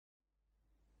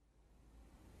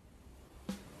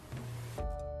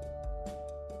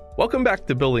Welcome back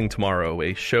to Building Tomorrow,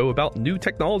 a show about new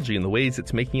technology and the ways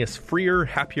it's making us freer,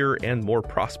 happier, and more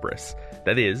prosperous.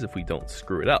 That is, if we don't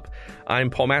screw it up. I'm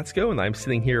Paul Matsko, and I'm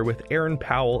sitting here with Aaron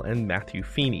Powell and Matthew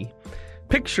Feeney.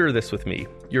 Picture this with me.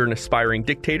 You're an aspiring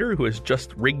dictator who has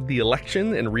just rigged the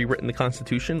election and rewritten the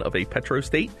constitution of a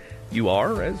petrostate. You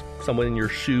are, as someone in your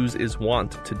shoes is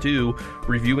wont to do,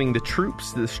 reviewing the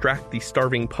troops to distract the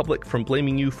starving public from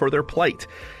blaming you for their plight.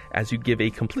 As you give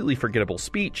a completely forgettable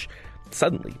speech,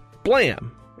 suddenly,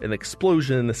 blam! An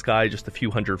explosion in the sky just a few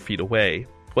hundred feet away.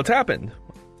 What's happened?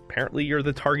 Apparently you're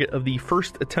the target of the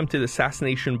first attempted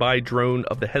assassination by drone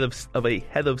of a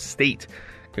head of state.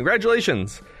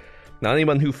 Congratulations! Now,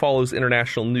 anyone who follows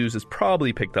international news has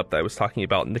probably picked up that I was talking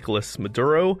about Nicolas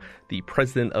Maduro, the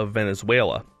president of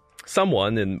Venezuela.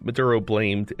 Someone, and Maduro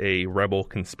blamed a rebel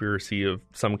conspiracy of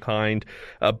some kind,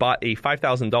 bought a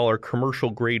 $5,000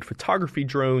 commercial-grade photography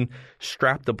drone,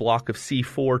 strapped a block of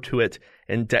C4 to it,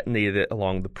 and detonated it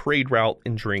along the parade route,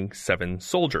 injuring 7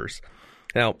 soldiers.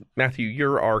 Now, Matthew,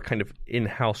 you're our kind of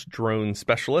in-house drone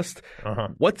specialist.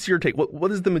 What's your take? What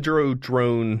does the Maduro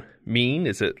drone mean?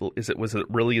 Was it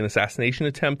really an assassination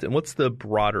attempt? And what's the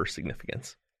broader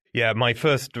significance? Yeah, my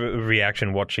first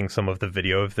reaction watching some of the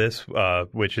video of this,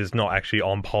 which is not actually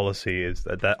on policy, is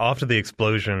that after the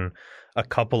explosion, a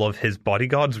couple of his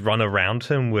bodyguards run around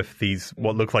him with these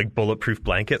what look like bulletproof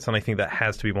blankets, and I think that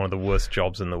has to be one of the worst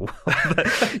jobs in the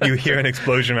world. You hear an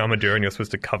explosion around Maduro and you're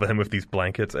supposed to cover him with these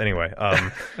blankets. Anyway,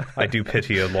 I do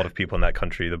pity a lot of people in that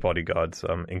country, the bodyguards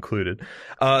included.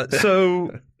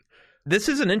 So this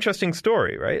is an interesting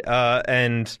story, right?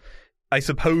 And I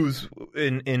suppose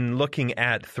in looking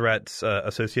at threats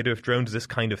associated with drones, this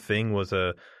kind of thing was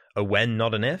a when,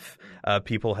 not an if.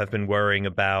 People have been worrying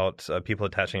about people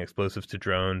attaching explosives to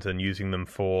drones and using them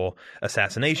for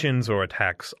assassinations or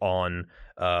attacks on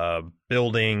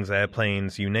buildings,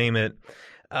 airplanes, you name it.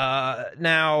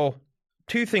 Now,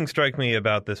 2 things strike me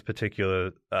about this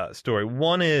particular story.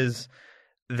 One is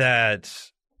that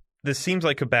this seems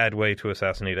like a bad way to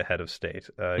assassinate a head of state.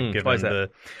 Given why is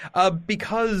that?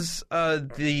 Because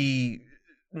the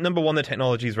number one, the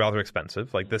technology is rather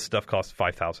expensive. Like, this stuff costs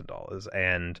 $5,000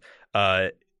 and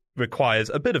requires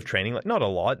a bit of training, like not a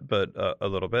lot, but a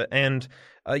little bit. And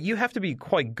you have to be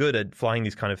quite good at flying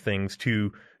these kind of things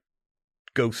to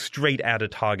go straight at a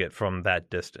target from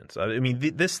that distance. I mean,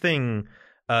 this thing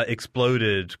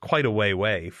exploded quite a way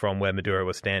away from where Maduro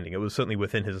was standing. It was certainly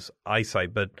within his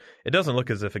eyesight, but it doesn't look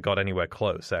as if it got anywhere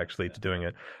close, actually, to doing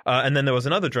it. And then there was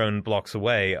another drone blocks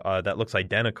away that looks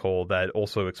identical that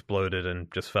also exploded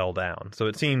and just fell down. So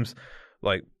it seems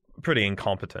like pretty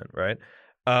incompetent, right?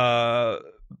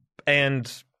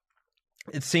 And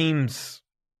it seems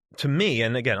to me,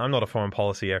 and again, I'm not a foreign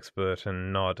policy expert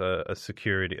and not a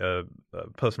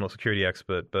personal security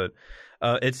expert, but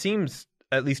it seems,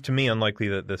 at least to me, unlikely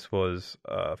that this was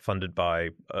funded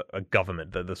by a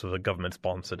government, that this was a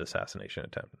government-sponsored assassination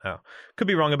attempt. Now, could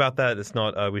be wrong about that. It's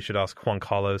not. We should ask Juan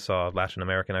Carlos, our Latin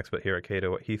American expert here at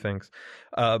Cato, what he thinks.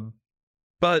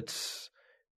 But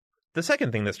the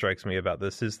second thing that strikes me about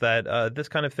this is that this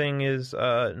kind of thing is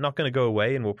not going to go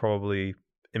away and will probably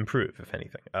improve, if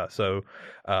anything. So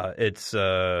it's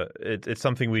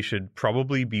something we should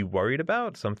probably be worried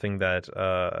about, something that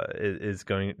is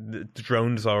going...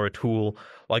 Drones are a tool,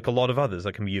 like a lot of others,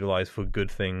 that can be utilized for good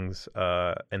things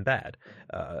and bad.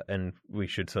 And we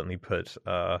should certainly put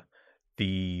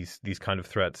these kind of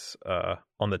threats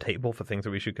on the table for things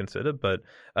that we should consider. But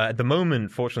at the moment,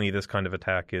 fortunately, this kind of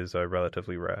attack is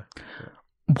relatively rare.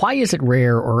 Why is it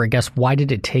rare, or I guess why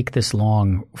did it take this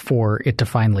long for it to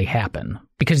finally happen?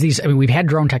 Because we've had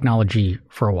drone technology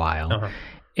for a while,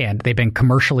 and they've been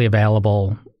commercially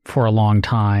available for a long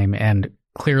time, and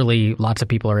clearly lots of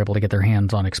people are able to get their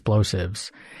hands on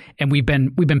explosives. And we've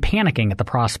been panicking at the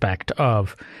prospect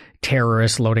of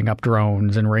terrorists loading up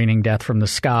drones and raining death from the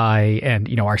sky, and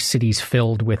our cities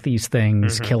filled with these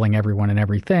things, killing everyone and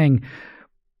everything.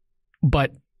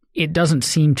 But it doesn't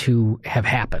seem to have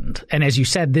happened. And as you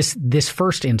said, this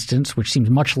first instance, which seems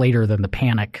much later than the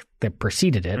panic that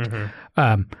preceded it,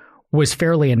 was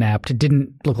fairly inept. It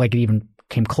didn't look like it even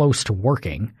came close to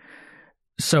working.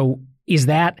 So is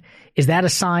that a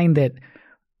sign that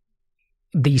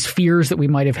these fears that we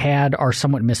might have had are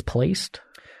somewhat misplaced?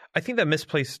 I think they're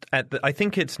misplaced. I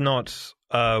think it's not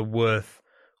worth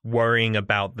worrying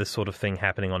about this sort of thing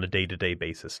happening on a day-to-day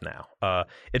basis now.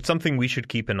 It's something we should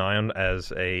keep an eye on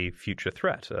as a future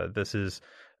threat. This is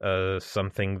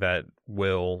something that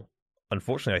will,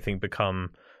 unfortunately, I think, become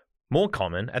more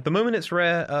common. At the moment, it's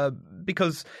rare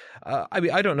because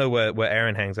I don't know where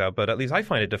Aaron hangs out, but at least I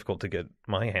find it difficult to get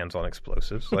my hands on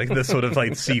explosives, like the sort of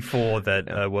like C4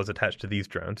 that was attached to these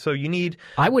drones. So you need.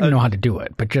 I wouldn't know how to do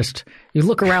it, but just you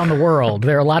look around the world.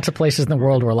 There are lots of places in the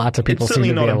world where lots of people seem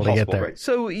to be able to get there. Right?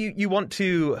 So you want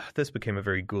to. This became a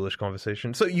very ghoulish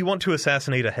conversation. So you want to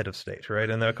assassinate a head of state, right?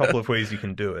 And there are a couple of ways you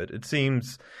can do it. It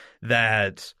seems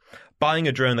that buying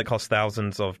a drone that costs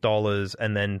thousands of dollars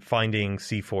and then finding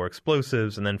C4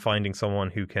 explosives and then finding someone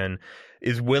who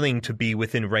is willing to be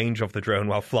within range of the drone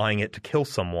while flying it to kill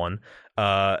someone,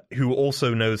 who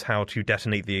also knows how to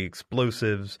detonate the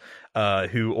explosives,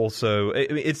 who also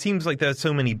it seems like there's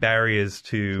so many barriers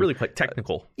to. It's really quite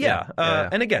technical.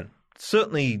 And again,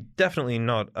 definitely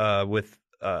not with.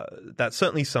 That's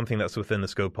certainly something that's within the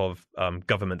scope of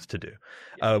governments to do,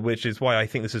 which is why I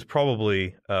think this is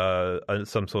probably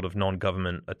some sort of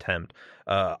non-government attempt.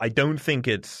 I don't think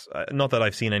it's not that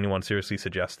I've seen anyone seriously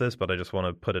suggest this, but I just want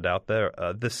to put it out there.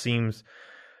 This seems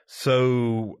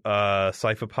so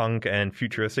cypherpunk and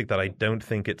futuristic that I don't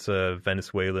think it's a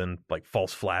Venezuelan like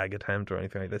false flag attempt or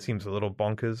anything like that. It seems a little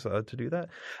bonkers to do that.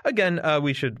 Again,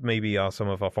 we should maybe ask some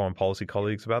of our foreign policy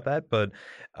colleagues about that, but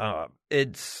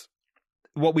it's.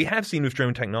 What we have seen with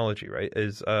drone technology, right,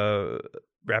 is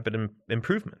rapid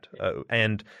improvement,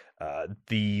 and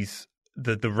the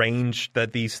range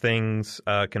that these things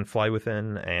can fly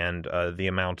within, and the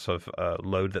amounts of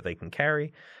load that they can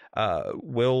carry,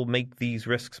 will make these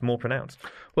risks more pronounced.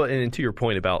 Well, and to your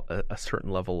point about a certain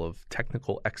level of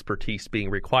technical expertise being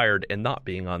required and not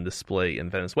being on display in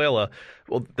Venezuela,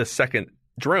 well, the second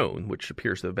drone, which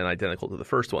appears to have been identical to the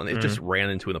first one, it just ran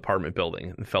into an apartment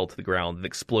building and fell to the ground and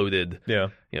exploded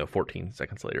 14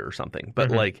 seconds later or something.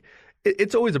 But like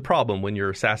it's always a problem when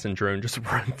your assassin drone just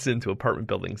runs into apartment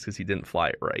buildings because he didn't fly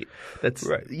it right. That's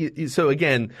right. So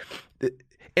again,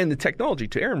 and the technology,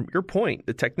 to Aaron, your point,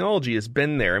 the technology has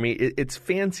been there. I mean, it's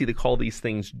fancy to call these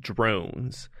things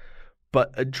drones,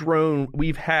 but a drone,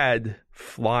 we've had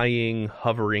flying,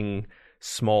 hovering,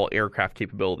 small aircraft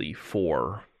capability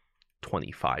for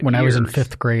 25 years. When I was in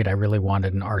 5th grade, I really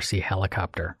wanted an RC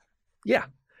helicopter. Yeah.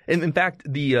 And in fact,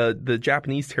 the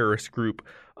Japanese terrorist group,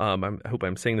 I hope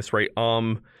I'm saying this right,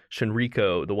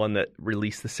 Shinriko, the one that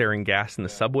released the sarin gas in the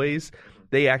subways,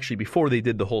 they actually, before they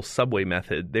did the whole subway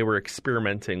method, they were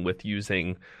experimenting with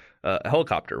using a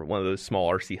helicopter, one of those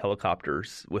small RC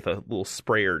helicopters with a little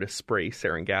sprayer to spray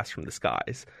sarin gas from the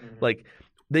skies. Like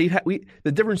the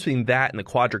difference between that and the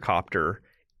quadricopter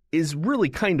is really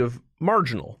kind of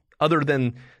marginal. Other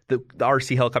than the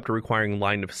RC helicopter requiring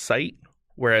line of sight,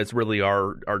 whereas really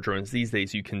our drones these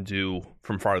days you can do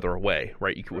from farther away,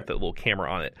 right? You can with a little camera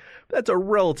on it. But that's a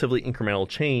relatively incremental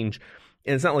change,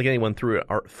 and it's not like anyone flew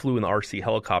an RC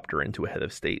helicopter into a head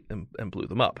of state and blew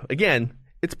them up. Again,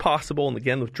 it's possible, and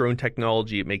again with drone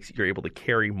technology, you're able to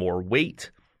carry more weight.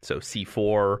 So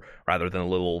C4 rather than a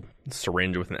little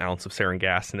syringe with an ounce of sarin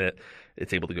gas in it,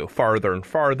 it's able to go farther and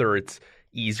farther. It's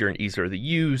easier and easier to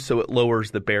use, so it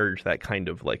lowers the barrier to that kind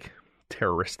of like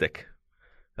terroristic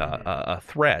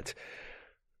threat.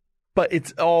 But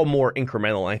it's all more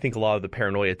incremental. And I think a lot of the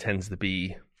paranoia tends to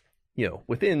be,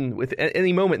 with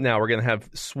any moment now we're going to have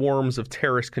swarms of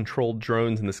terrorist-controlled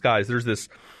drones in the skies. There's this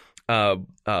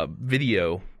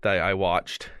video that I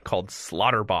watched called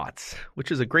Slaughterbots,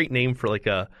 which is a great name for like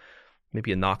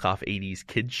maybe a knockoff 80s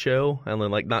kids show, and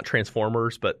then like not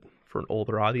Transformers, but for an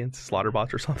older audience,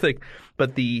 Slaughterbots or something.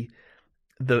 But the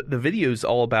video is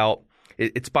all about,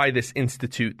 it's by this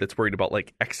institute that's worried about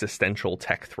like existential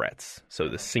tech threats, so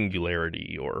the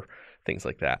singularity or things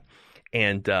like that.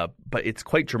 And but it's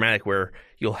quite dramatic, where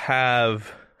you'll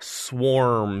have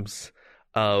swarms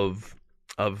of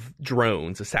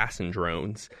drones, assassin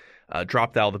drones,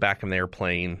 dropped out of the back of an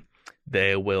airplane.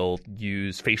 They will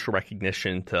use facial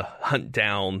recognition to hunt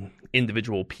down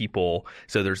individual people.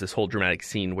 So there's this whole dramatic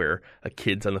scene where a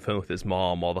kid's on the phone with his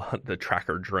mom while the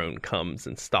tracker drone comes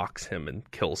and stalks him and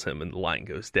kills him, and the lion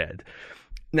goes dead.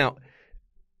 Now,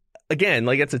 again,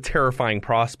 like it's a terrifying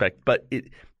prospect, but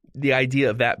the idea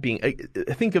of that being,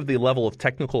 think of the level of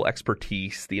technical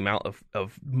expertise, the amount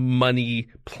of money,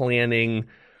 planning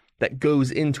that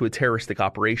goes into a terroristic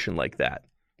operation like that.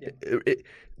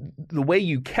 The way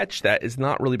you catch that is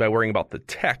not really by worrying about the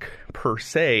tech per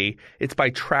se. It's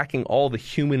by tracking all the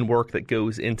human work that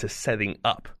goes into setting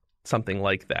up something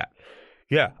like that.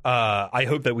 Yeah, I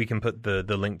hope that we can put the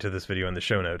link to this video in the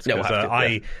show notes. Yeah, we'll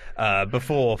have to,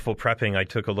 before for prepping, I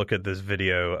took a look at this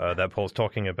video that Paul's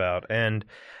talking about, and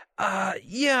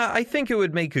I think it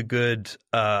would make a good.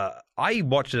 I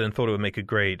watched it and thought it would make a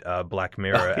great Black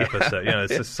Mirror episode.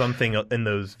 It's just something in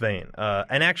those vein.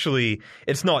 And actually,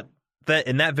 it's not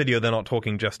in that video, they're not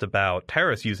talking just about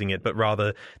terrorists using it, but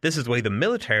rather this is the way the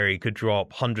military could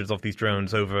drop hundreds of these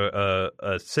drones over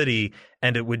a city,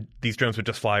 and these drones would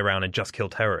just fly around and just kill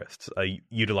terrorists,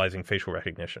 utilizing facial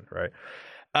recognition, right?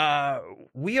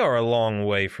 We are a long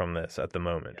way from this at the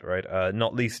moment, right?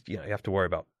 Not least, you have to worry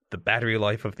about the battery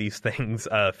life of these things.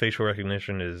 Facial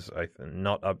recognition is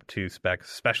not up to spec,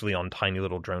 especially on tiny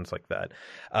little drones like that.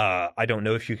 I don't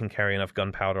know if you can carry enough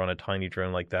gunpowder on a tiny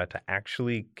drone like that to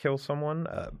actually kill someone.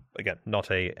 Again, not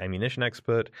a ammunition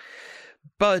expert,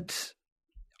 but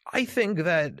I think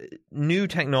that new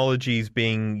technologies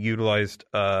being utilized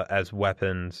as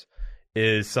weapons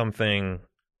is something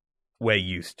we're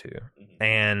used to.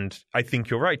 And I think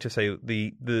you're right to say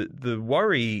the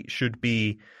worry should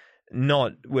be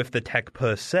not with the tech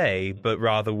per se, but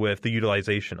rather with the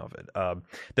utilization of it.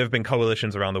 There have been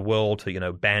coalitions around the world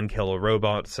to, ban killer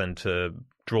robots and to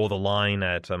draw the line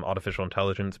at artificial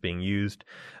intelligence being used,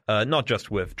 not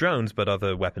just with drones, but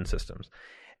other weapon systems.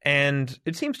 And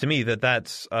it seems to me that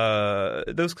that's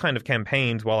those kind of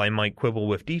campaigns, while I might quibble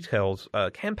with details,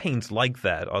 campaigns like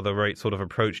that are the right sort of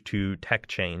approach to tech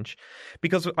change,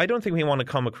 because I don't think we want to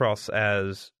come across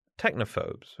as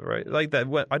technophobes, right? Like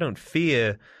that, I don't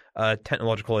fear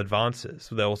technological advances.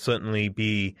 There will certainly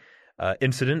be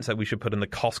incidents that we should put in the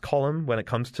cost column when it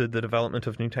comes to the development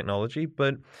of new technology.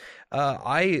 But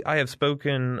I have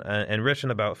spoken and written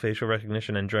about facial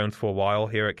recognition and drones for a while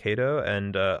here at Cato,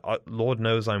 and Lord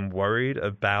knows I'm worried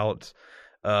about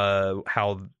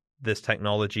how this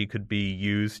technology could be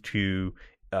used to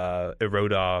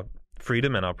erode our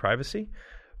freedom and our privacy.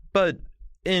 But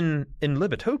in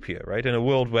Libertopia, right, in a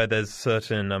world where there's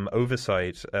certain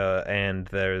oversight and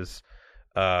there's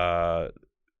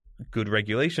good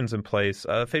regulations in place,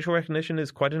 facial recognition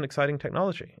is quite an exciting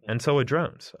technology, and so are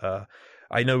drones.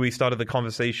 I know we started the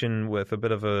conversation with a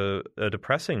bit of a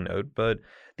depressing note, but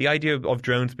the idea of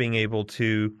drones being able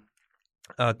to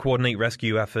coordinate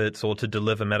rescue efforts or to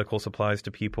deliver medical supplies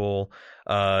to people,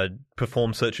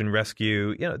 perform search and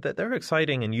rescue, they're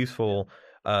exciting and useful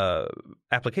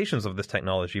applications of this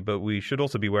technology, but we should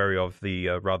also be wary of the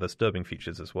rather disturbing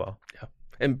features as well. Yeah.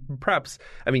 And perhaps,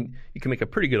 you can make a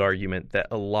pretty good argument that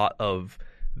a lot of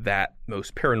that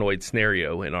most paranoid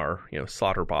scenario in our,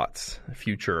 Slaughterbots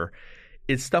future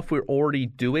is stuff we're already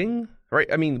doing, right?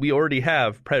 We already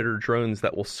have Predator drones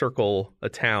that will circle a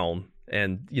town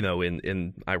and,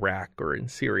 in Iraq or in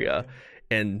Syria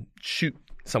and shoot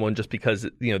someone just because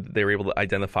they were able to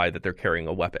identify that they're carrying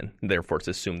a weapon, and therefore it's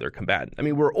assumed they're combatant.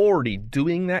 We're already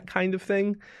doing that kind of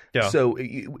thing. Yeah. So,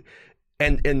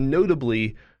 and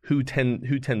notably, who tend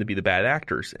to be the bad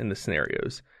actors in the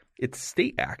scenarios? It's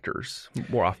state actors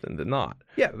more often than not.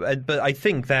 Yeah, but I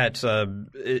think that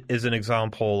is an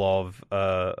example of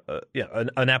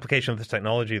an application of this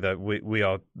technology that we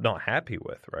are not happy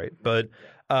with, right? But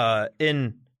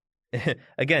in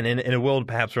a world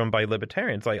perhaps run by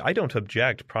libertarians, I don't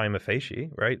object prima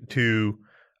facie, right, to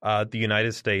the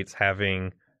United States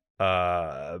having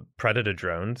Predator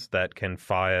drones that can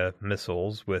fire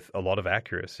missiles with a lot of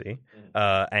accuracy,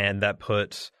 and that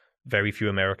puts very few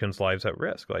Americans' lives at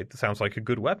risk. It sounds like a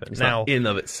good weapon. It's not in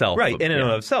of itself. Right, in and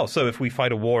of itself. So if we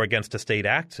fight a war against a state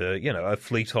actor, a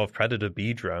fleet of Predator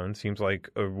B drones seems like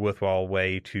a worthwhile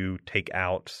way to take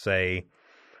out, say,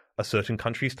 a certain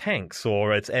country's tanks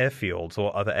or its airfields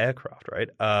or other aircraft, right?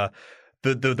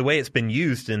 The way it's been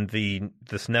used in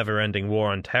this never-ending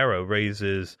war on terror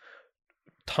raises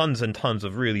tons and tons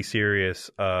of really serious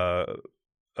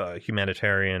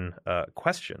humanitarian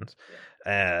questions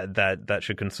that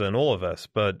should concern all of us.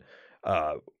 But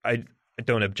I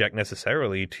don't object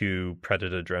necessarily to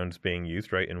Predator drones being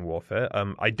used, right, in warfare.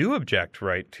 I do object,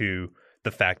 right, to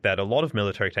the fact that a lot of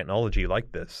military technology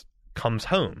like this comes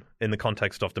home in the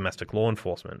context of domestic law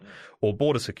enforcement or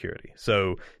border security.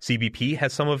 So CBP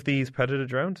has some of these Predator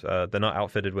drones. They're not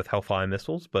outfitted with Hellfire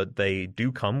missiles, but they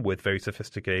do come with very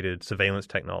sophisticated surveillance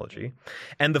technology.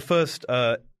 And the first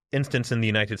instance in the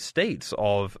United States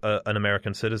of an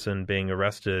American citizen being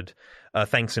arrested,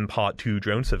 thanks in part to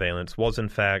drone surveillance, was in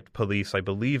fact police, I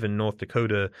believe, in North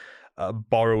Dakota,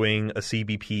 borrowing a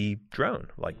CBP drone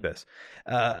like this.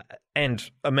 And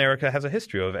America has a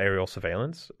history of aerial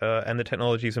surveillance, and the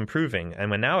technology is improving.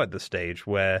 And we're now at the stage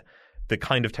where the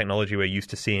kind of technology we're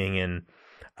used to seeing in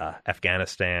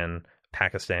Afghanistan,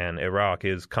 Pakistan, Iraq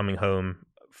is coming home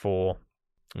for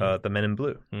the men in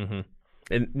blue. Mm-hmm.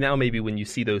 And now maybe when you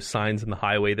see those signs on the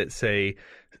highway that say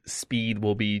speed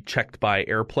will be checked by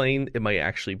airplane, it might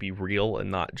actually be real and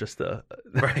not just a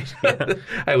right. Yeah.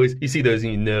 You see those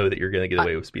and you know that you're going to get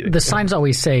away with speeding. The signs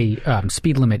always say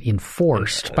speed limit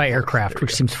enforced by aircraft,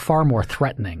 which seems far more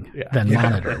threatening than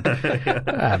monitored.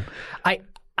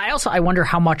 I wonder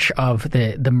how much of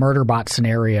the Murderbot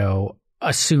scenario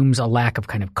assumes a lack of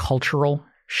kind of cultural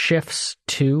shifts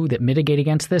too that mitigate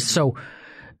against this. So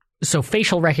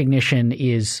facial recognition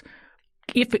is,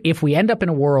 if we end up in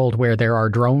a world where there are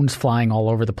drones flying all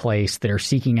over the place that are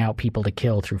seeking out people to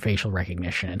kill through facial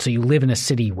recognition, and so you live in a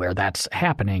city where that's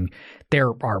happening,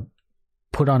 there are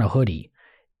put on a hoodie,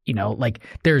 like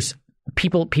there's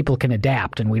people can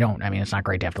adapt, and we don't. I mean, it's not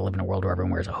great to have to live in a world where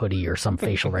everyone wears a hoodie or some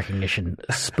facial recognition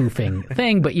spoofing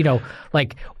thing, but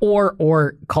like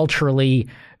or culturally,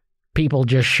 people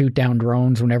just shoot down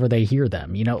drones whenever they hear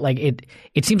them. Like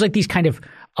it seems like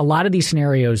a lot of these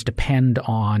scenarios depend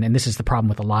on, and this is the problem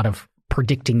with a lot of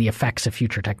predicting the effects of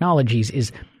future technologies,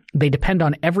 is they depend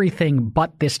on everything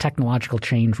but this technological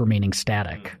change remaining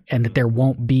static, and that there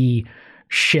won't be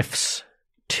shifts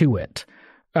to it.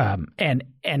 And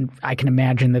I can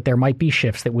imagine that there might be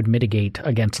shifts that would mitigate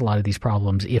against a lot of these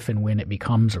problems if and when it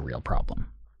becomes a real problem.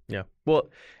 Yeah. Well,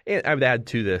 I would add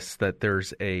to this that there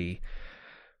is a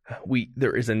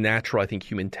natural, I think,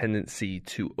 human tendency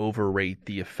to overrate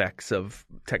the effects of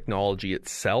technology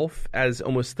itself as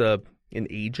almost an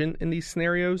agent in these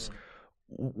scenarios,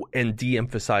 and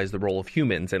de-emphasize the role of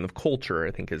humans and of culture,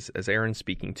 I think, as Aaron's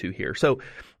speaking to here. So,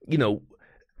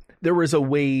 there was a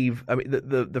wave. I mean,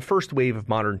 the first wave of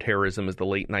modern terrorism is the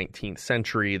late 19th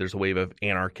century. There's a wave of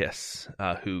anarchists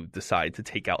who decide to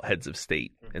take out heads of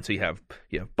state, and so you have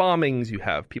bombings, you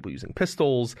have people using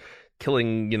pistols,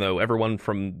 killing everyone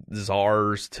from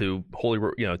czars to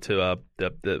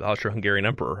the Austro-Hungarian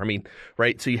emperor. I mean,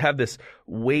 right? So you have this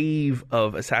wave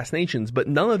of assassinations, but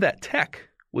none of that tech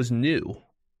was new,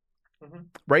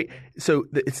 right? So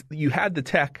you had the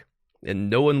tech.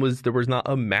 And there was not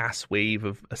a mass wave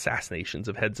of assassinations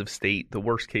of heads of state, the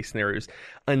worst case scenarios,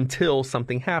 until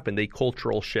something happened, a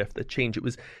cultural shift, a change.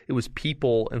 It was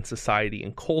people and society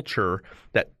and culture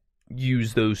that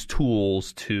used those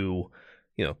tools to,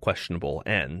 questionable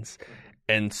ends.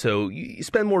 And so you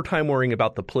spend more time worrying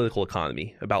about the political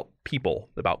economy, about people,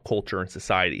 about culture and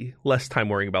society, less time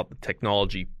worrying about the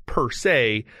technology per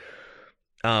se,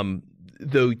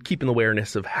 though keeping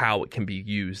awareness of how it can be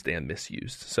used and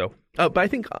misused. So, but I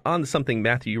think on something,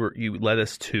 Matthew, you led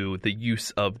us to the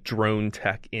use of drone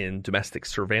tech in domestic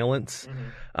surveillance.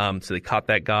 So they caught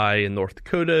that guy in North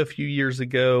Dakota a few years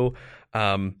ago.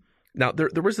 Now,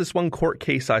 there was this one court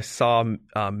case I saw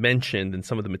mentioned in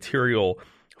some of the material,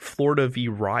 Florida v.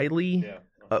 Riley.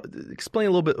 Yeah. Explain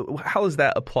a little bit, how does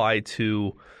that apply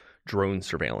to drone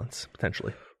surveillance,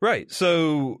 potentially? Right.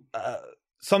 So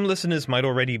some listeners might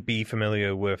already be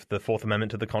familiar with the Fourth Amendment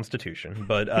to the Constitution,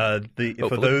 but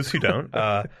for those who don't,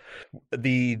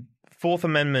 the Fourth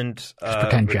Amendment... Just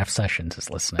pretend Jeff Sessions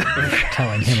is listening,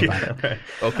 telling him about it. Right.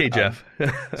 Okay, Jeff.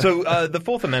 So the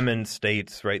Fourth Amendment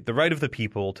states, right, the right of the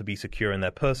people to be secure in their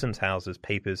persons, houses,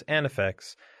 papers, and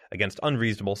effects against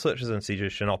unreasonable searches and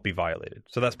seizures shall not be violated.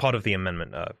 So that's part of the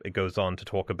amendment. It goes on to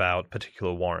talk about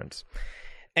particular warrants.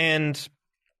 And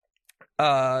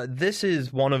this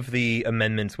is one of the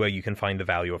amendments where you can find the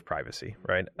value of privacy,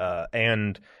 right?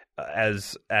 And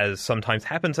as sometimes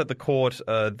happens at the court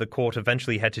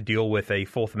eventually had to deal with a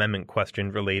Fourth Amendment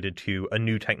question related to a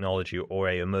new technology or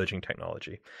a emerging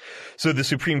technology. So the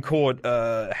Supreme Court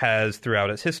has,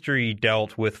 throughout its history,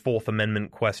 dealt with Fourth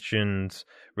Amendment questions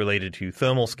related to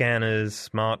thermal scanners,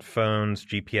 smartphones,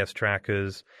 GPS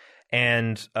trackers,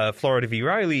 and Florida v.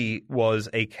 Riley was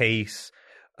a case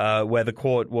where the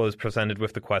court was presented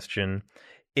with the question,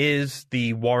 is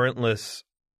the warrantless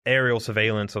aerial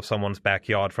surveillance of someone's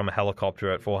backyard from a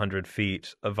helicopter at 400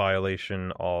 feet a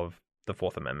violation of the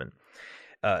Fourth Amendment?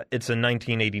 It's a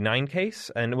 1989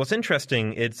 case, and what's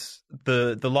interesting, it's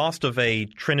the last of a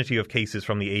trinity of cases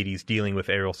from the 80s dealing with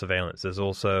aerial surveillance. There's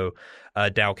also a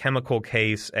Dow Chemical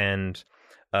case and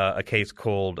a case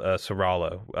called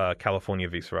Serralo, California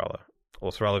v. Serralo. Or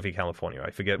Serralo v. California,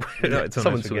 I forget.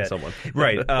 Someone's suing someone.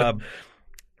 Right.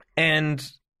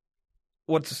 And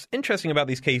what's interesting about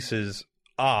these cases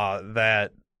are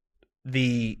that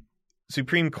the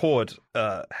Supreme Court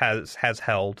has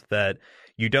held that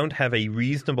you don't have a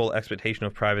reasonable expectation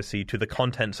of privacy to the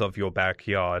contents of your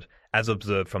backyard as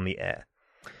observed from the air.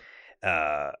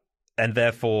 And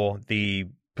therefore, the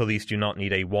police do not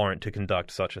need a warrant to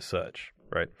conduct such a search,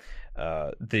 right?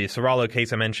 The Serralo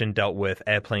case I mentioned dealt with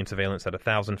airplane surveillance at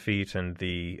 1,000 feet, and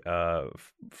the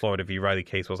Florida v. Riley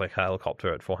case was a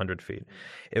helicopter at 400 feet.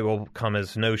 It will come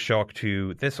as no shock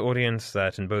to this audience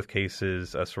that in both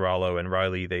cases, Serralo and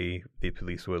Riley, the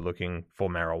police were looking for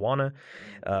marijuana.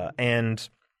 And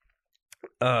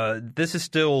this is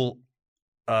still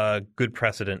good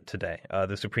precedent today.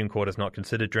 The Supreme Court has not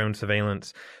considered drone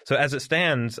surveillance. So as it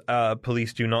stands,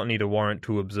 police do not need a warrant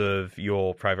to observe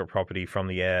your private property from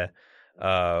the air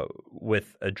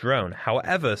with a drone.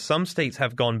 However, some states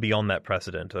have gone beyond that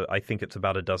precedent. I think it's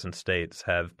about a dozen states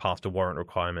have passed a warrant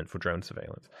requirement for drone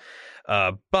surveillance.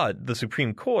 But the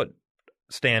Supreme Court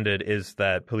standard is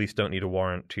that police don't need a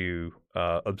warrant to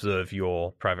observe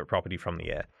your private property from the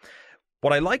air.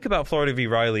 What I like about Florida v.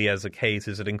 Riley as a case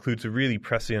is it includes a really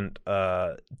prescient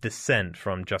dissent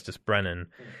from Justice Brennan,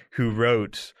 who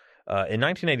wrote in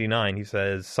 1989, he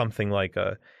says something like,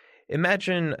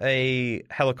 imagine a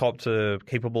helicopter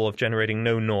capable of generating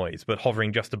no noise, but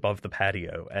hovering just above the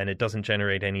patio, and it doesn't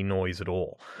generate any noise at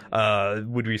all.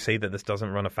 Would we say that this doesn't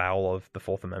run afoul of the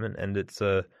Fourth Amendment? And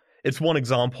it's one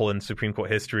example in Supreme Court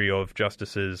history of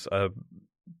justices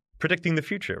predicting the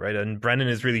future, right? And Brennan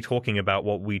is really talking about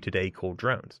what we today call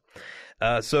drones.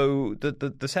 So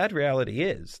the sad reality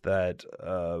is that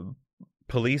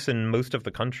police in most of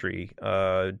the country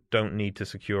don't need to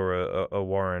secure a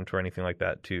warrant or anything like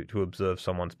that to observe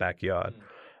someone's backyard.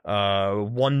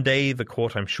 One day, the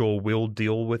court, I'm sure, will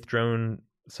deal with drone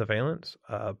surveillance,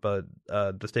 but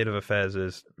the state of affairs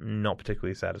is not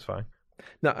particularly satisfying.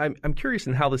 Now, I'm curious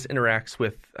in how this interacts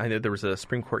with, I know there was a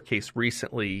Supreme Court case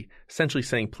recently essentially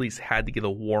saying police had to get a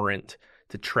warrant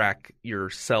to track your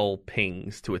cell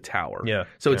pings to a tower. Yeah.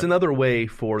 So it's another way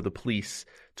for the police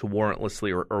to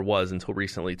warrantlessly, or was until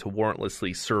recently, to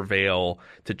warrantlessly surveil,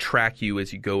 to track you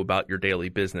as you go about your daily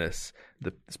business.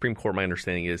 The Supreme Court, my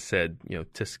understanding is, said,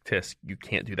 tisk, tisk, you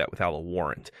can't do that without a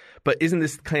warrant. But isn't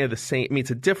this kind of the same? I mean,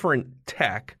 it's a different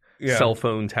tech. Yeah. Cell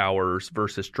phone towers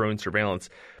versus drone surveillance.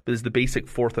 But is the basic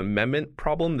Fourth Amendment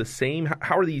problem the same?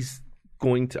 How are these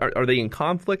going to – are they in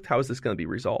conflict? How is this going to be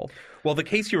resolved? Well, the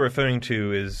case you're referring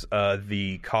to is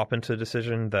the Carpenter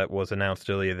decision that was announced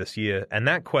earlier this year. And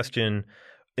that question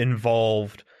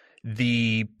involved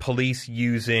the police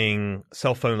using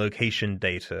cell phone location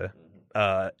data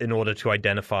in order to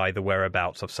identify the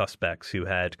whereabouts of suspects who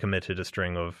had committed a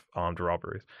string of armed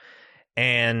robberies.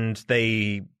 And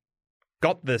they –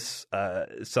 got this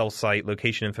cell site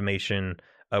location information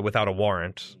without a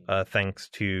warrant, thanks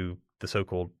to the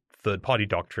so-called third-party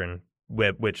doctrine,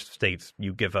 which states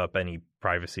you give up any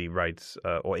privacy rights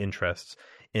or interests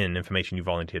in information you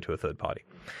volunteer to a third party.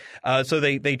 So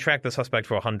they track the suspect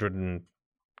for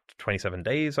 127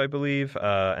 days, I believe,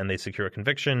 and they secure a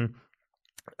conviction.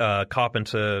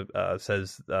 Carpenter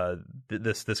says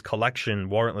this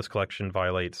collection, warrantless collection,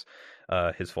 violates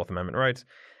his Fourth Amendment rights.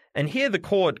 And here the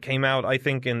court came out, I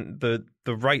think, in the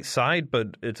right side,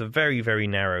 but it's a very, very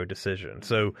narrow decision.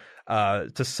 So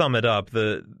to sum it up,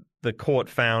 the court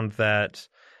found that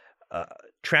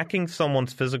tracking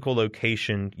someone's physical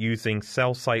location using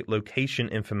cell site location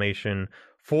information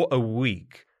for a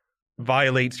week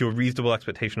violates your reasonable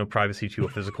expectation of privacy to your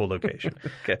physical location.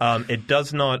 Okay. It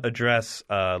does not address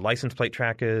license plate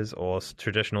trackers or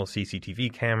traditional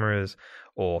CCTV cameras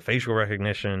or facial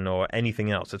recognition or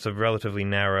anything else. It's a relatively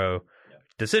narrow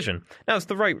decision. Now, it's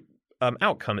the right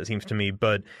outcome, it seems to me,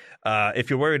 but if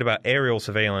you're worried about aerial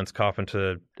surveillance,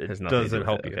 Carpenter doesn't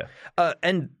help you. Okay.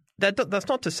 And that's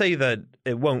not to say that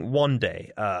it won't one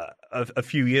day. A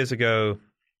few years ago,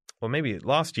 or maybe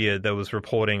last year, there was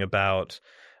reporting about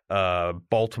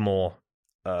Baltimore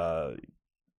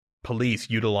police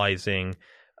utilizing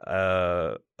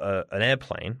an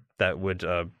airplane that would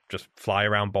just fly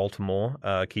around Baltimore,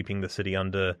 keeping the city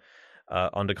under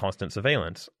constant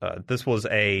surveillance. This was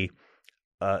a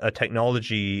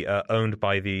technology owned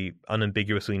by the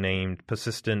unambiguously named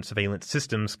Persistent Surveillance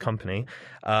Systems Company.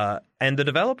 And the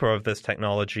developer of this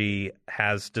technology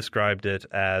has described it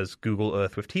as Google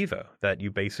Earth with TiVo, that you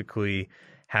basically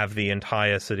have the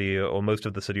entire city or most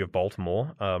of the city of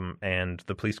Baltimore, and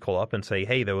the police call up and say,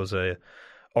 hey, there was a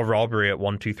robbery at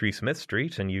 123 Smith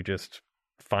Street, and you just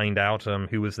find out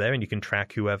who was there, and you can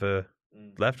track whoever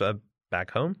left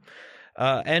back home.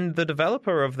 And the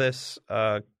developer of this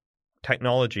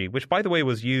technology, which, by the way,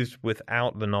 was used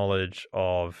without the knowledge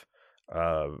of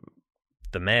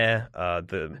the mayor,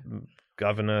 the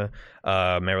governor,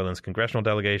 Maryland's congressional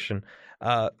delegation,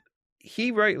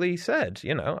 he rightly said,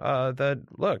 that,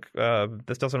 look,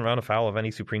 this doesn't run afoul of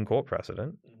any Supreme Court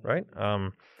precedent, right?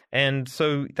 And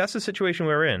so that's the situation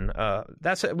we're in.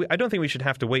 I don't think we should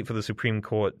have to wait for the Supreme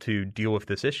Court to deal with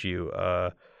this issue.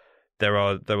 There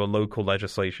are local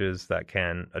legislatures that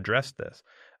can address this.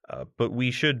 But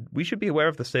we should be aware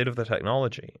of the state of the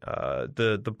technology.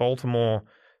 The Baltimore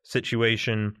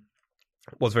situation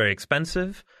was very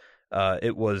expensive.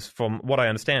 It was, from what I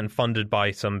understand, funded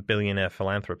by some billionaire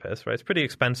philanthropist, right? It's pretty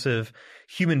expensive.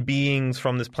 Human beings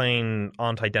from this plane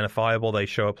aren't identifiable. They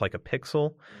show up like a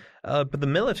pixel. But the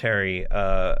military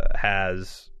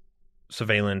has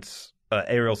surveillance,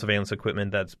 aerial surveillance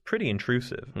equipment that's pretty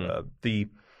intrusive. The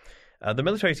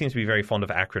military seems to be very fond of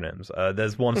acronyms.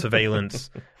 There's one surveillance,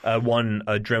 one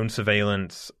drone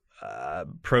surveillance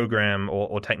program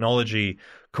or technology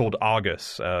called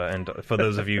Argus. And for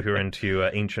those of you who are into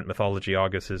ancient mythology,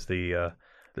 Argus is the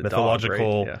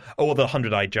mythological, dog, right? or the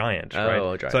 100-eyed giant,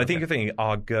 right? Giant, so I think you're thinking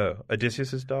Argo,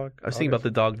 Odysseus' dog. I was thinking about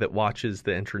the dog that watches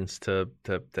the entrance to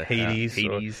Hades.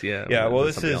 Hades, yeah. Yeah, well,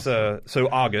 this is so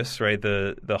Argus, right?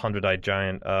 The 100-eyed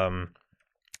giant.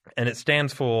 And it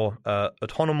stands for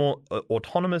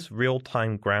Autonomous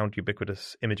Real-Time Ground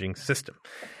Ubiquitous Imaging System.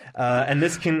 And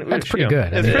this can... That's pretty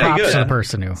good. I mean, props to the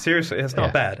person who... Seriously, it's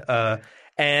not bad.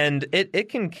 And it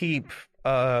can keep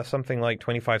something like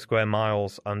 25 square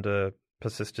miles under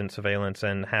persistent surveillance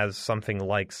and has something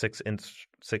like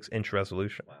 6-inch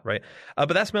resolution, right?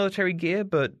 But that's military gear.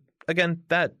 But again,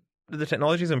 the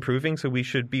technology is improving, so we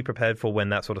should be prepared for when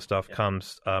that sort of stuff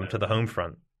comes to the home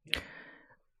front.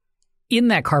 In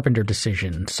that Carpenter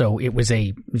decision, so it was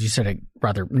as you said, a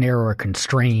rather narrow or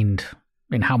constrained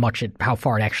in how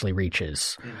far it actually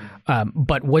reaches. Mm-hmm.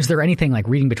 But was there anything like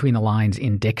reading between the lines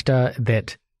in dicta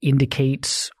that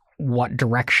indicates what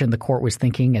direction the court was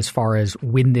thinking as far as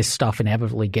when this stuff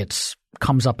inevitably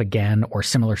comes up again or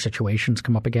similar situations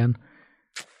come up again?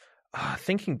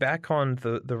 Thinking back on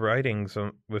the writings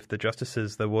with the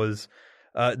justices, there was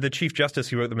the Chief Justice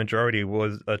who wrote the majority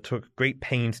took great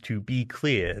pains to be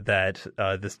clear that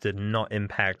this did not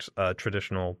impact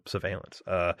traditional surveillance.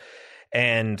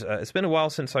 And it's been a while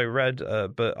since I read,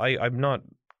 but I'm not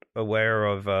aware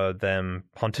of them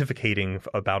pontificating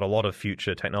about a lot of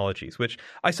future technologies, which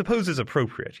I suppose is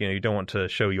appropriate. You don't want to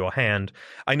show your hand.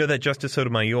 I know that Justice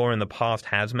Sotomayor in the past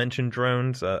has mentioned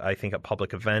drones. I think at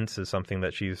public events is something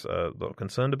that she's a little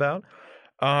concerned about.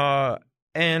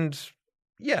 And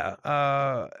yeah,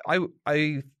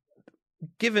 I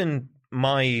given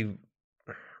my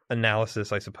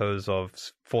analysis, I suppose, of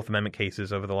Fourth Amendment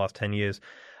cases over the last 10 years,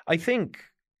 I think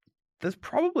there's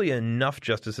probably enough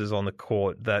justices on the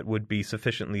court that would be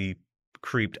sufficiently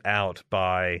creeped out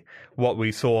by what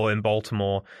we saw in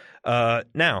Baltimore.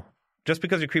 Now, just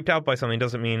because you're creeped out by something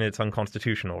doesn't mean it's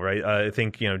unconstitutional, right? I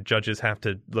think judges have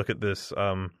to look at this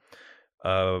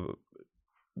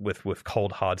with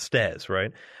cold, hard stares,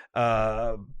 right?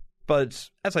 But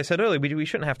as I said earlier, we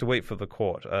shouldn't have to wait for the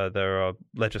court. There are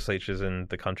legislatures in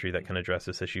the country that can address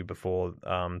this issue before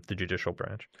the judicial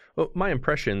branch. Well, my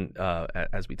impression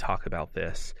as we talk about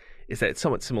this is that it's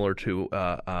somewhat similar to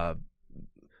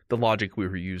the logic we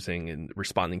were using in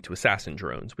responding to assassin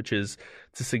drones, which is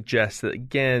to suggest that,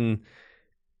 again,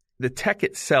 the tech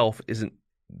itself isn't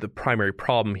the primary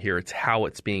problem here. It's how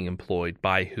it's being employed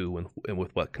by who and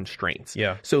with what constraints.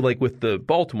 Yeah. So like with the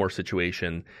Baltimore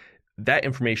situation, that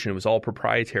information was all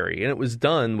proprietary, and it was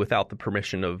done without the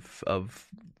permission of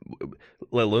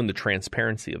let alone the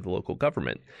transparency of the local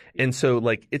government. And so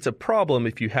like it's a problem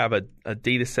if you have a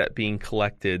data set being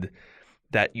collected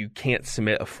that you can't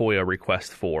submit a FOIA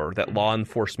request for, that law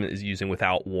enforcement is using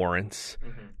without warrants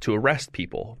to arrest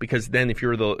people. Because then if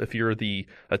you're the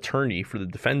attorney for the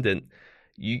defendant,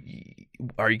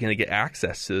 are you going to get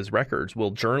access to those records?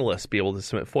 Will journalists be able to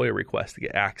submit FOIA requests to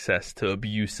get access to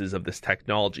abuses of this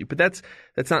technology? But that's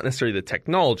not necessarily the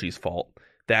technology's fault.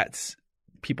 That's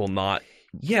people not.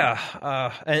 Yeah,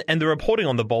 and the reporting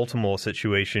on the Baltimore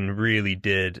situation really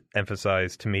did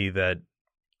emphasize to me that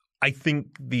I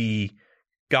think the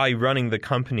guy running the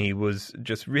company was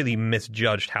just really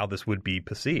misjudged how this would be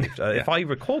perceived. If I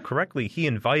recall correctly, he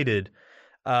invited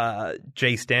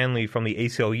Jay Stanley from the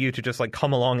ACLU to just like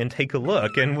come along and take a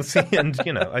look, and we'll see. And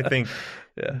I think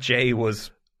Jay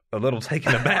was a little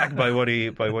taken aback by what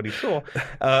he saw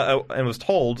and was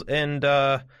told. And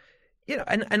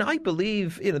and I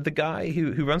believe the guy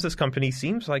who runs this company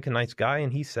seems like a nice guy,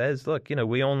 and he says, look,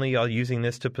 we only are using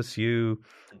this to pursue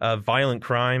violent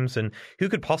crimes, and who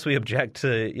could possibly object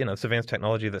to surveillance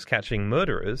technology that's catching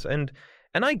murderers? And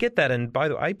I get that, and by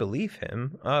the way, I believe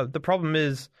him. The problem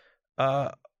is,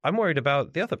 I'm worried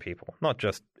about the other people, not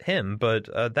just him. But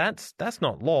that's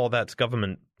not law. That's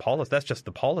government policy. That's just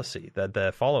the policy that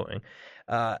they're following.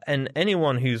 And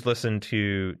anyone who's listened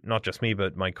to not just me,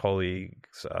 but my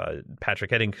colleagues,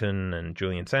 Patrick Eddington and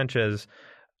Julian Sanchez,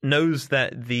 knows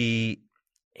that the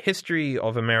history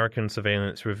of American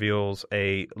surveillance reveals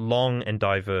a long and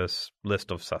diverse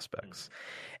list of suspects.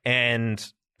 And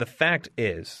the fact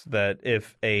is that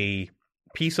if a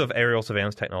piece of aerial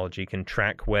surveillance technology can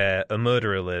track where a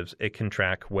murderer lives. It can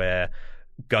track where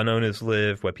gun owners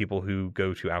live, where people who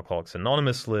go to Alcoholics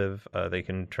Anonymous live. They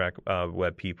can track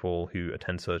where people who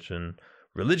attend certain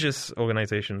religious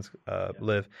organizations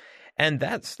live. And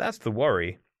that's the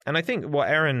worry. And I think what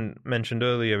Aaron mentioned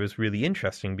earlier is really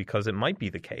interesting, because it might be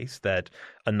the case that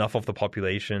enough of the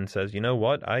population says, you know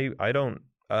what, I don't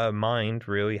mind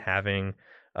really having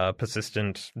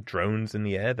persistent drones in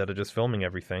the air that are just filming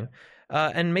everything.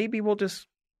 And maybe we'll just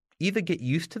either get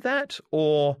used to that,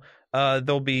 or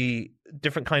there'll be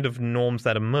different kind of norms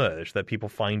that emerge, that people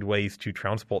find ways to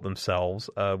transport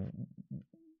themselves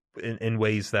in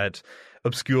ways that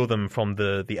obscure them from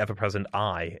the ever-present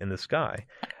eye in the sky.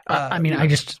 I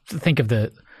just think of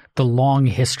the long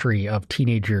history of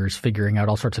teenagers figuring out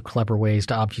all sorts of clever ways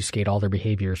to obfuscate all their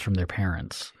behaviors from their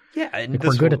parents. Yeah, and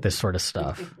we're good at this sort of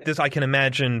stuff. I can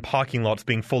imagine parking lots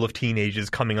being full of teenagers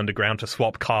coming underground to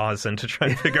swap cars and to try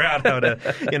and figure out how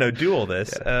to, do all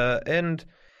this.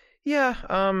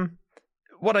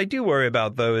 What I do worry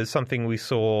about, though, is something we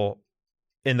saw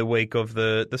in the wake of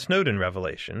the Snowden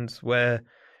revelations, where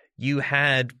you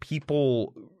had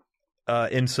people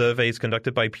in surveys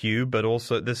conducted by Pew, but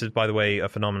also, this is, by the way, a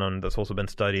phenomenon that's also been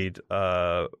studied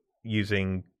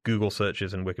using Google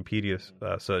searches and Wikipedia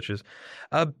searches.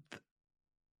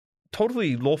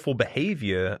 Totally lawful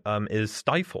behavior is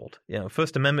stifled.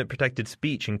 First Amendment protected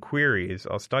speech and queries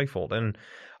are stifled. And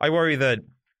I worry that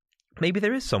maybe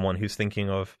there is someone who's thinking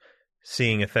of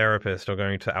seeing a therapist or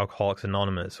going to Alcoholics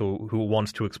Anonymous, or who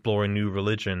wants to explore a new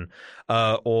religion,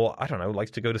 or, I don't know,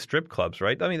 likes to go to strip clubs,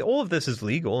 right? I mean, all of this is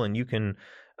legal, and you can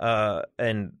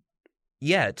and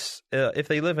yet, if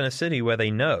they live in a city where they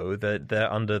know that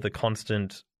they're under the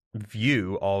constant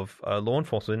view of law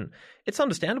enforcement, it's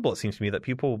understandable, it seems to me, that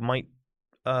people might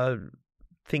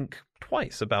think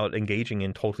twice about engaging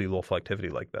in totally lawful activity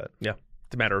like that. Yeah.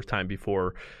 It's a matter of time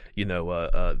before,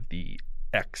 the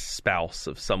ex-spouse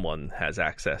of someone gets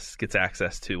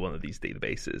access to one of these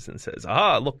databases and says,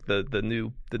 look, the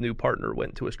new partner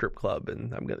went to a strip club,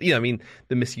 and I'm gonna,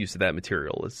 the misuse of that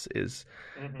material is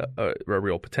a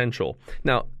real potential.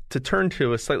 Now, to turn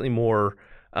to a slightly more,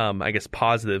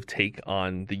 positive take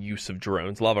on the use of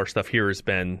drones. A lot of our stuff here has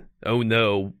been, oh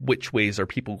no, which ways are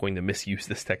people going to misuse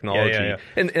this technology? Yeah.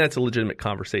 And that's a legitimate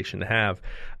conversation to have.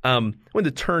 I wanted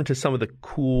to turn to some of the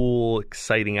cool,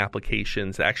 exciting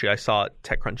applications. Actually, I saw at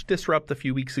TechCrunch Disrupt a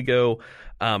few weeks ago,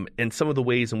 and some of the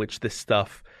ways in which this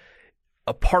stuff,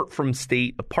 apart from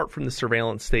state, apart from the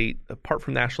surveillance state, apart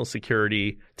from national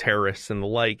security, terrorists and the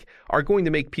like, are going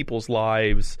to make people's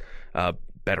lives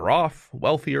better off,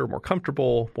 wealthier, more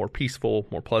comfortable, more peaceful,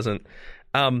 more pleasant.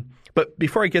 But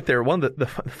before I get there, one of the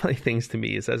funny things to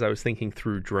me is, as I was thinking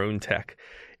through drone tech,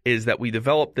 is that we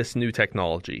developed this new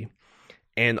technology,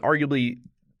 and arguably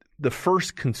the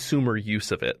first consumer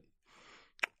use of it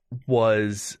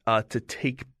was to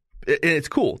take. And it's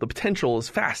cool. The potential is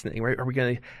fascinating, right? Are we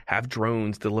going to have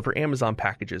drones deliver Amazon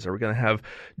packages? Are we going to have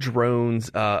drones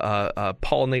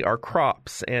pollinate our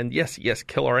crops? And yes,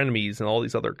 kill our enemies and all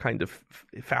these other kind of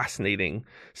fascinating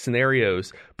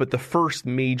scenarios. But the first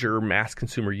major mass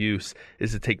consumer use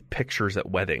is to take pictures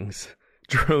at weddings.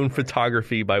 Drone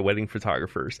photography by wedding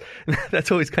photographers. And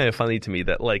that's always kind of funny to me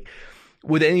that, like,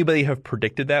 would anybody have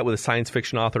predicted that? Would a science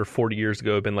fiction author 40 years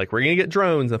ago have been like, we're going to get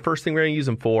drones, and the first thing we're going to use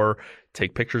them for,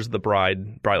 take pictures of the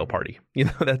bridal party.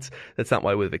 That's not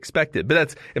what I would have expected. But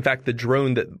that's, in fact, the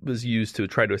drone that was used to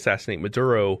try to assassinate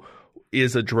Maduro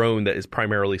is a drone that is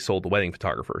primarily sold to wedding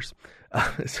photographers.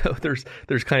 So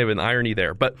there's kind of an irony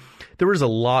there. But there was a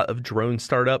lot of drone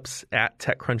startups at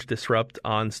TechCrunch Disrupt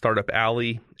on Startup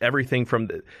Alley. Everything from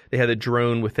they had a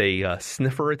drone with a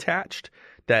sniffer attached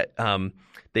that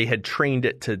they had trained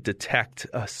it to detect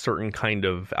a certain kind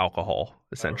of alcohol,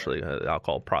 essentially, an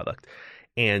alcohol product.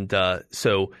 And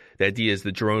so the idea is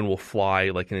the drone will fly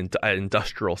like at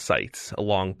industrial sites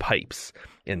along pipes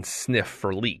and sniff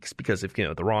for leaks, because if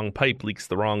the wrong pipe leaks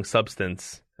the wrong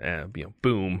substance,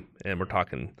 boom, and we're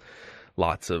talking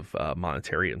lots of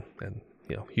monetary and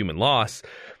human loss.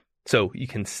 So you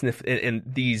can sniff, and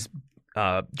these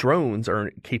drones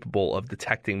are capable of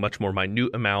detecting much more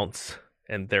minute amounts,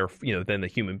 and they're than the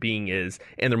human being is,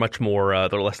 and they're much more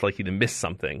they're less likely to miss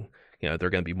something. They're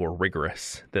going to be more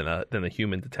rigorous than a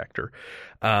human detector.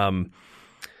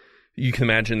 You can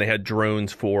imagine they had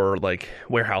drones for like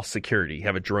warehouse security. You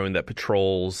have a drone that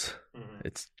patrols.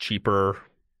 It's cheaper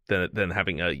than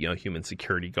having a human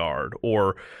security guard,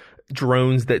 or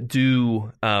drones that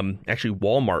do. Actually,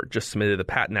 Walmart just submitted a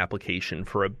patent application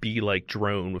for a bee-like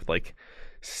drone with like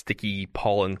sticky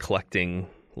pollen collecting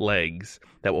legs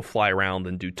that will fly around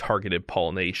and do targeted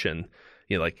pollination.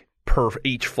 Like per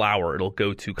each flower it'll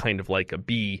go to kind of like a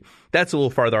bee. That's a little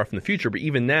farther off in the future, but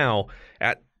even now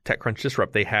at TechCrunch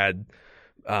Disrupt they had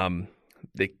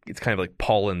it's kind of like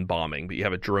pollen bombing, but you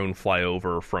have a drone fly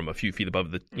over from a few feet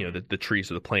above the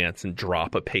trees or the plants and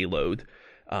drop a payload.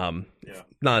 Not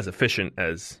as efficient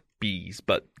as bees,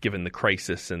 but given the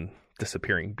crisis and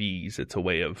disappearing bees, it's a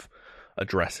way of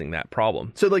addressing that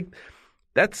problem. So like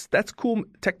that's cool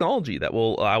technology that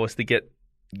will allow us to get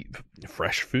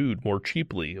fresh food more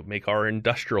cheaply, make our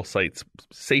industrial sites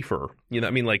safer.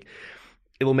 Like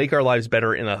it'll make our lives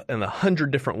better in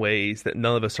 100 different ways that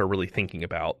none of us are really thinking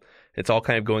about. It's all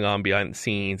kind of going on behind the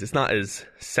scenes. It's not as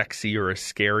sexy or as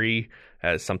scary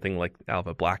as something like out of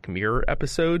a Black Mirror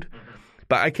episode. Mm-hmm.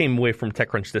 But I came away from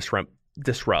TechCrunch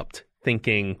Disrupt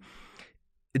thinking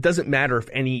it doesn't matter if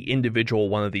any individual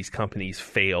one of these companies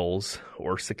fails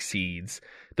or succeeds.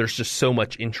 There's just so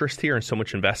much interest here and so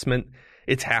much investment.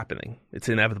 It's happening. It's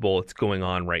inevitable. It's going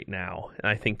on right now.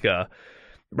 And I think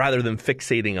rather than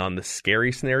fixating on the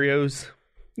scary scenarios,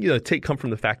 take come from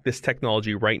the fact this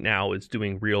technology right now is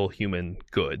doing real human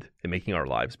good and making our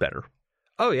lives better.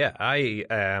 Oh, yeah. I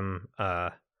am,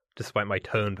 despite my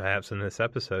tone perhaps in this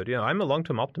episode, I'm a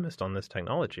long-term optimist on this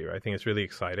technology. Right? I think it's really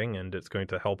exciting and it's going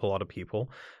to help a lot of people,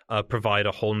 provide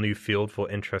a whole new field for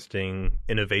interesting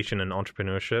innovation and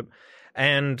entrepreneurship.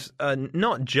 And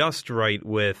not just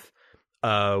with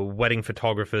wedding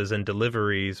photographers and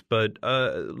deliveries, but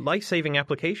life-saving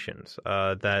applications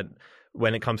that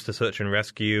when it comes to search and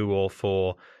rescue or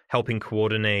for helping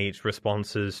coordinate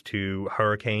responses to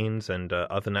hurricanes and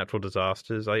other natural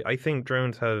disasters. I think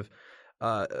drones have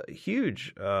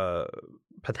huge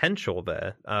potential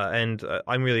there, and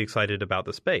I'm really excited about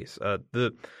the space.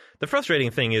 The frustrating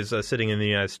thing is sitting in the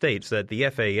United States that the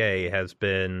FAA has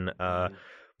been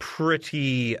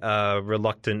pretty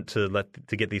reluctant to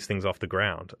get these things off the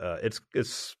ground.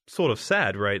 It's sort of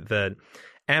sad, right, that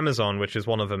Amazon, which is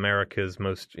one of America's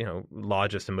most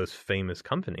largest and most famous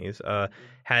companies,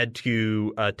 had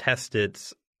to test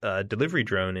its delivery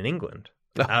drone in England.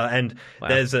 And wow.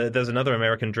 There's another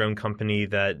American drone company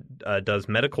that does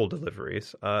medical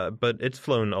deliveries, but it's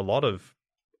flown a lot of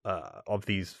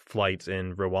these flights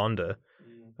in Rwanda.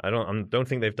 I don't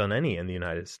think they've done any in the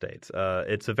United States.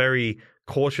 It's a very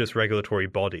cautious regulatory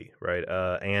body, right?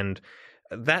 And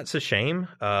that's a shame.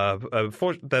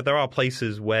 There are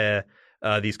places where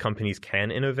these companies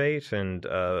can innovate and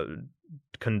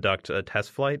conduct test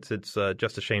flights. It's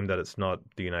just a shame that it's not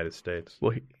the United States.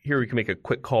 Well, here we can make a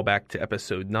quick callback to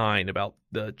episode 9 about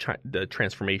the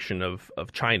transformation of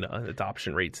China and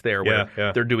adoption rates there, where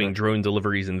they're doing drone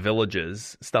deliveries in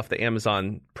villages, stuff that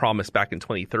Amazon promised back in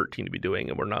 2013 to be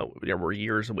doing, and we're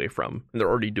years away from. And they're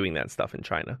already doing that stuff in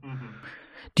China. Mm-hmm.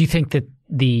 Do you think that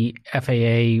the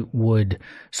FAA would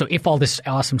 – so if all this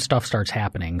awesome stuff starts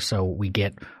happening, so we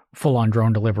get full-on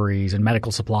drone deliveries and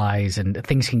medical supplies and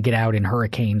things can get out in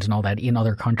hurricanes and all that in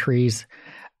other countries,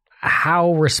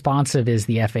 how responsive is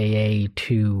the FAA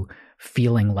to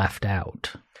feeling left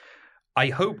out? I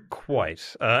hope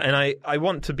quite. And I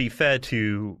want to be fair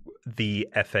to the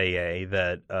FAA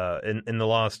that in the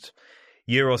last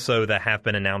year or so there have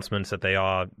been announcements that they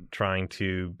are trying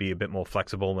to be a bit more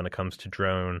flexible when it comes to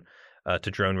drone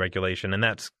regulation, and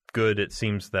that's good. It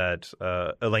seems that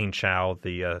Elaine Chao,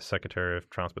 the Secretary of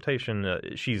Transportation,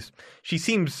 she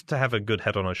seems to have a good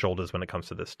head on her shoulders when it comes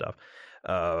to this stuff.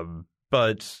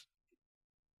 But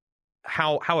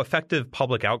how effective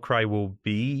public outcry will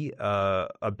be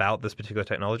about this particular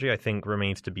technology, I think,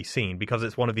 remains to be seen, because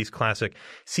it's one of these classic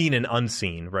seen and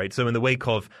unseen, right? So in the wake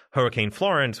of Hurricane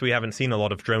Florence, we haven't seen a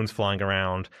lot of drones flying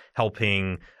around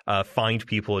helping find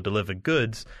people or deliver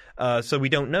goods. So we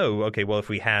don't know, okay, well, if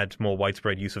we had more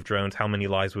widespread use of drones, how many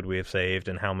lives would we have saved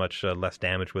and how much less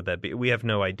damage would that be? We have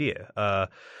no idea.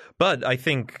 But I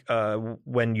think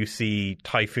when you see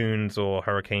typhoons or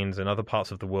hurricanes in other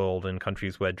parts of the world in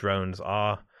countries where drones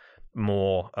are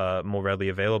more readily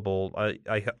available,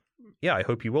 I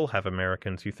hope you will have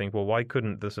Americans who think, well, why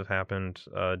couldn't this have happened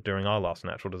during our last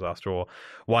natural disaster? Or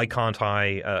why can't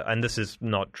I, and this is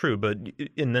not true, but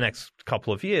in the next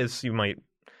couple of years, you might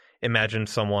imagine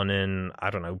someone in,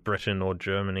 I don't know, Britain or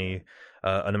Germany,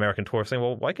 an American tourist saying,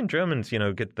 well, why can Germans,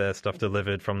 get their stuff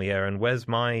delivered from the air? And where's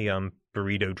my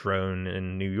burrito drone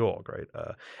in New York, right?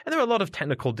 And there are a lot of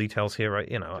technical details here,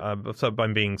 right? So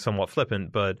I'm being somewhat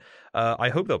flippant, but I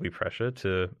hope there'll be pressure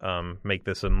to make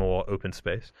this a more open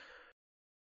space.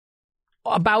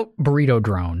 About burrito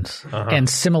drones and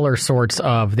similar sorts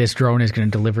of this drone is going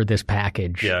to deliver this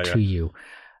package to you.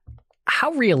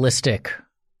 How realistic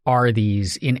are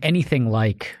these in anything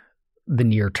like the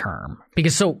near term.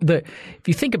 Because if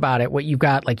you think about it, what you've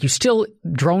got, like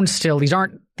drones still, these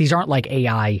aren't like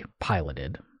AI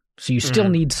piloted. So you still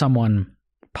need someone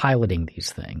piloting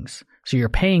these things. So you're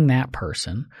paying that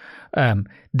person.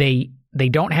 They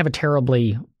don't have a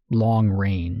terribly long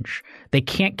range. They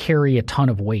can't carry a ton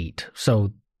of weight.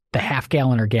 So the half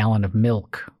gallon or gallon of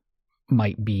milk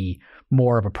might be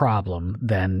more of a problem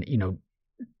than,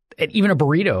 even a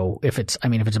burrito. If it's a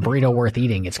burrito worth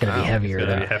eating, it's going to be heavier. It's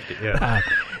gonna be hefty, yeah.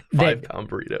 5-pound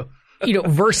burrito.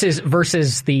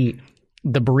 Versus the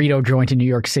burrito joint in New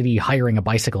York City hiring a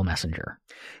bicycle messenger.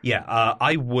 Yeah,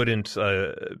 I wouldn't.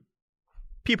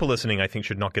 People listening, I think,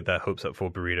 should not get their hopes up for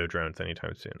burrito drones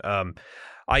anytime soon.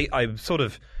 I sort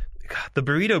of. The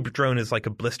burrito drone is like a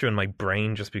blister in my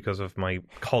brain just because of my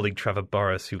colleague Trevor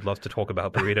Burrus, who loves to talk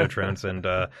about burrito drones, and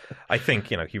I think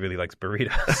he really likes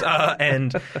burritos.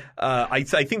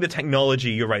 I think the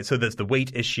technology, you're right. So there's the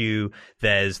weight issue,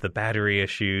 there's the battery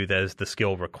issue, there's the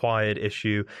skill required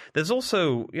issue. There's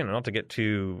also, not to get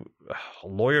too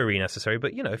lawyery necessary,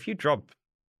 but if you drop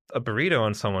a burrito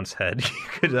on someone's head,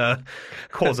 you could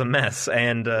cause a mess.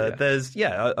 And there's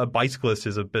a bicyclist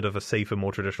is a bit of a safer,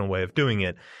 more traditional way of doing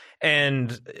it.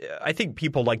 And I think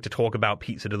people like to talk about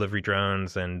pizza delivery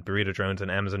drones and burrito drones and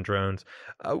Amazon drones.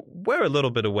 We're a little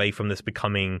bit away from this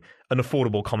becoming an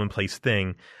affordable, commonplace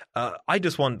thing. I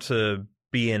just want to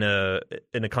be in a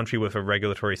country with a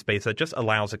regulatory space that just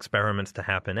allows experiments to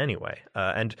happen anyway.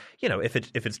 And if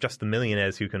it's just the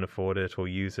millionaires who can afford it or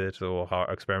use it or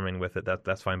are experimenting with it,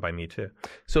 that's fine by me too.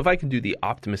 So if I can do the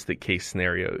optimistic case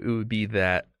scenario, it would be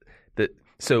that.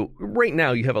 So right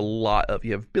now you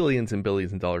have billions and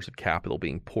billions of dollars of capital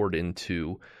being poured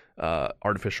into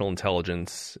artificial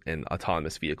intelligence and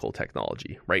autonomous vehicle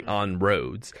technology, right, on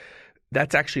roads.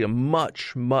 That's actually a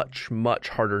much, much, much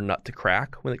harder nut to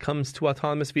crack when it comes to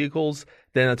autonomous vehicles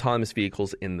than autonomous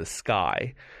vehicles in the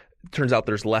sky. It turns out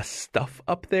there's less stuff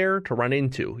up there to run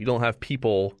into. You don't have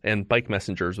people and bike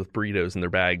messengers with burritos in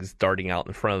their bags darting out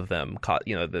in front of them.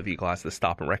 The vehicle has to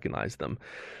stop and recognize them.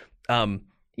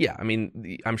 Yeah,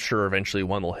 I'm sure eventually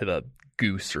one will hit a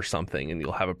goose or something and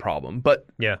you'll have a problem. But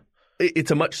yeah, it's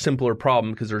a much simpler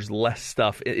problem because there's less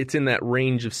stuff. It's in that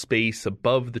range of space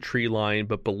above the tree line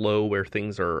but below where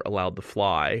things are allowed to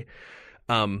fly.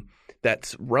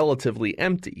 That's relatively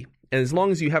empty. And as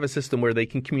long as you have a system where they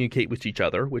can communicate with each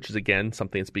other, which is, again,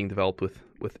 something that's being developed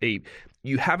with Ape,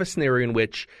 you have a scenario in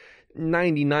which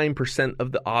 99%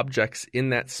 of the objects in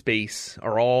that space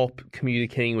are all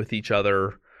communicating with each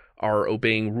other, are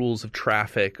obeying rules of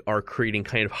traffic, are creating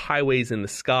kind of highways in the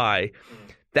sky.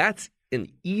 That's an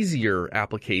easier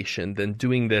application than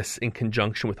doing this in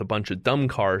conjunction with a bunch of dumb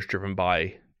cars driven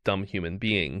by dumb human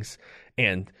beings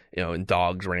and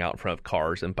dogs running out in front of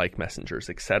cars and bike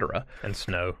messengers, etc. And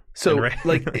snow. So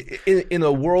like in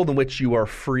a world in which you are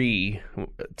free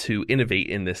to innovate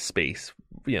in this space,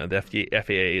 the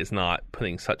FAA is not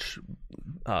putting such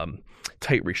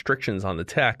tight restrictions on the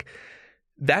tech.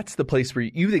 That's the place where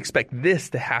you'd expect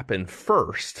this to happen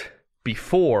first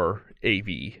before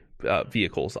AV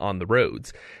vehicles on the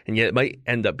roads. And yet it might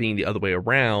end up being the other way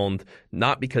around,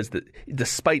 not because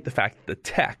despite the fact that the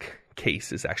tech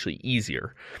case is actually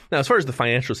easier. Now, as far as the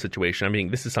financial situation,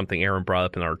 this is something Aaron brought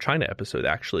up in our China episode,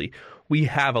 actually. We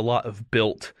have a lot of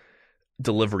built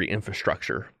delivery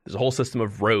infrastructure. There's a whole system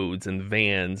of roads and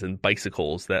vans and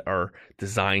bicycles that are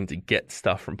designed to get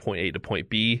stuff from point A to point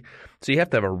B. So you have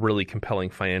to have a really compelling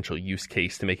financial use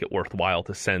case to make it worthwhile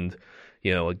to send,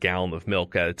 a gallon of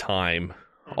milk at a time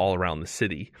all around the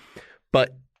city.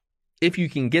 But if you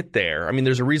can get there,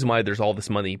 there's a reason why there's all this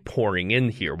money pouring in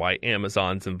here, why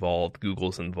Amazon's involved,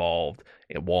 Google's involved,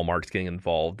 and Walmart's getting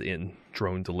involved in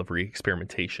drone delivery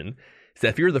experimentation, is that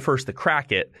if you're the first to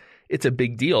crack it, it's a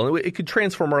big deal. And it could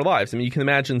transform our lives. You can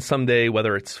imagine someday,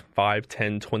 whether it's 5,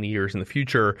 10, 20 years in the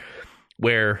future,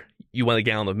 where you want a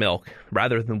gallon of milk.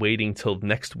 Rather than waiting till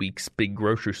next week's big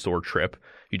grocery store trip,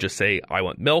 you just say, I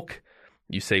want milk.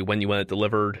 You say when you want it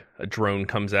delivered. A drone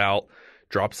comes out,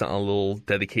 drops it on a little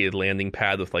dedicated landing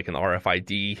pad with like an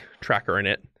RFID tracker in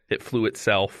it. It flew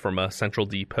itself from a central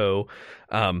depot.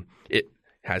 It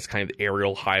has kind of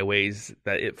aerial highways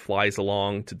that it flies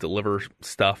along to deliver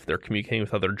stuff. They're communicating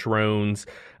with other drones.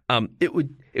 It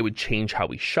would change how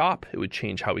we shop. It would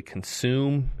change how we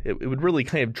consume. It would really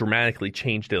kind of dramatically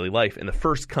change daily life. And the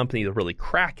first company to really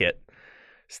crack it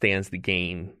stands to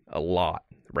gain a lot,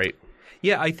 right?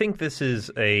 Yeah, I think this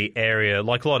is a area,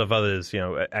 like a lot of others,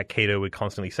 at Cato we're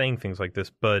constantly saying things like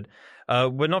this, but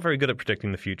we're not very good at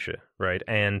predicting the future, right?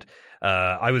 And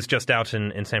I was just out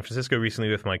in San Francisco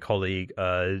recently with my colleague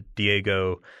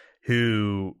Diego,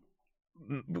 who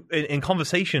in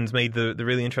conversations made the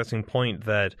really interesting point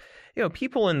that,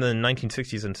 people in the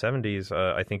 1960s and 70s,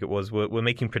 I think it was, were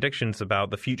making predictions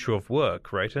about the future of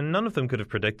work, right? And none of them could have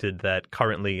predicted that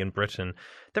currently in Britain,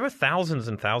 there are thousands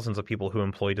and thousands of people who are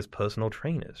employed as personal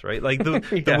trainers, right? Like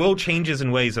the world changes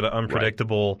in ways that are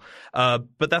unpredictable,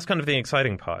 but that's kind of the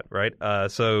exciting part, right?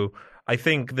 So I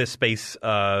think this space,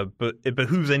 but it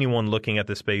behooves anyone looking at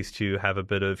this space to have a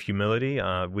bit of humility.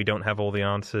 We don't have all the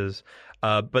answers,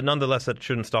 but nonetheless, that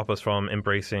shouldn't stop us from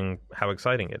embracing how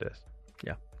exciting it is.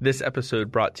 Yeah. This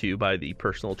episode brought to you by the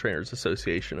Personal Trainers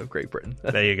Association of Great Britain.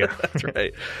 There you go. That's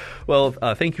right. Well,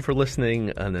 thank you for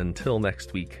listening, and until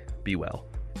next week, be well.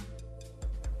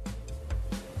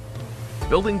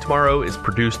 Building Tomorrow is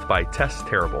produced by Tess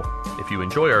Terrible. If you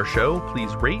enjoy our show,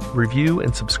 please rate, review,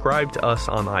 and subscribe to us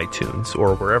on iTunes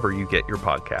or wherever you get your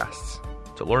podcasts.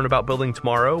 To learn about Building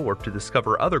Tomorrow or to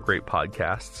discover other great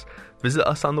podcasts, visit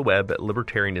us on the web at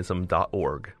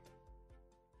libertarianism.org.